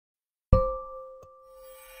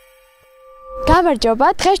გამარჯობა,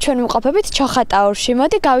 დღეს ჩვენ ვიმყოფებით ჩოხატაურში.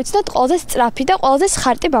 მოდი გავიცნოთ ყველაზე სწრაფი და ყველაზე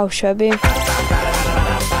სხარტი ბავშვები.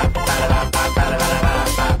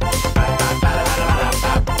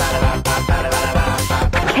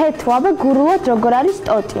 კეთვაბა გურულად როგორ არის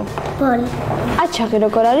ტოტი? ბოლი. აჩაღი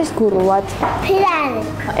როგორ არის გურულად? ფილარი.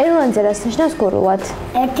 ერლანზე რას ნიშნავს გურულად?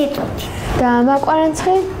 ერთი ტოტი. და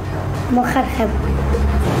მაკვარანცხი? მოხერხებული.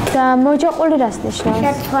 და მოჯაყული რას ნიშნავს?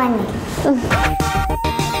 შეცვანი.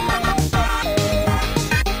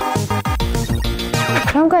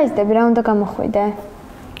 რომ გაიზრდები, რა უნდა გამოხვიდე?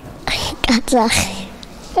 კაცახი.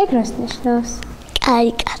 ეგ რას ნიშნავს? კაი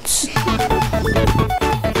კაცი.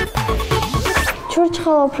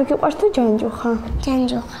 ჩურჩხალა უფრო გიყვარს თუ ჯანჯუხა?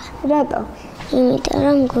 ჯანჯუხა. რატო? იმიტომ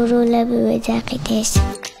რომ გურულები ვეძახით ეს.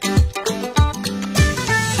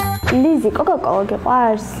 ლიზი, კოკა-კოლა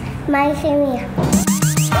გიყვარს? მაისემია.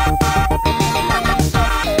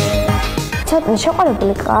 ცოტნე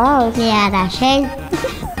შეყვარებული გყავს? არა, შენ.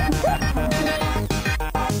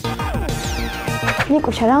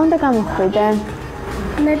 ნიკუშა, რა უნდა გამოხვიდე?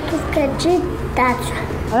 მე თურქეთში დაცვა.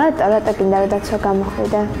 რატო გინდა რომ დაცვა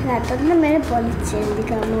გამოხვიდე? რატო და მე პოლიციელი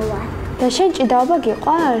გამოვა. და შენ ჭიდაობა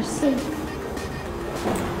გიყვარს?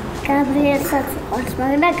 გაბრიელსაც უყვარს,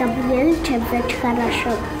 მაგრამ გაბრიელი ჩემზე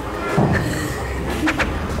ჩხარაშო.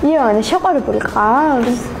 იონე, შეყვარებული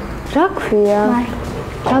გყავს? რა ქვია?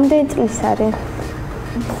 რამდენი წლის არის?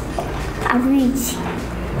 არ ვიცი.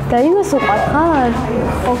 და იმას უყვარ ხარ?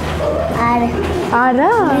 ხო. არა.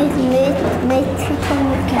 არა? მე თვითონ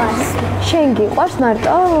მიყავს. შენ გიყვარს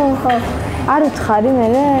მარტო? ხო. არ უთხარი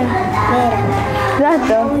მერე?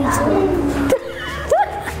 რატო?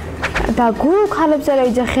 და გულ ხალებზე რა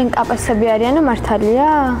იძახიან კაპასები არიანო მართალია?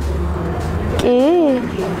 კი?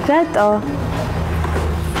 რატო?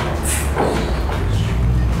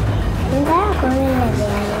 და გულები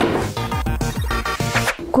არიან.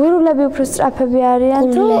 გურულები უფრო სწრაფები არიან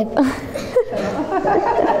თუ?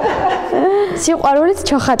 სიყვარულით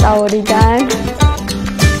ჩოხატაურიდან.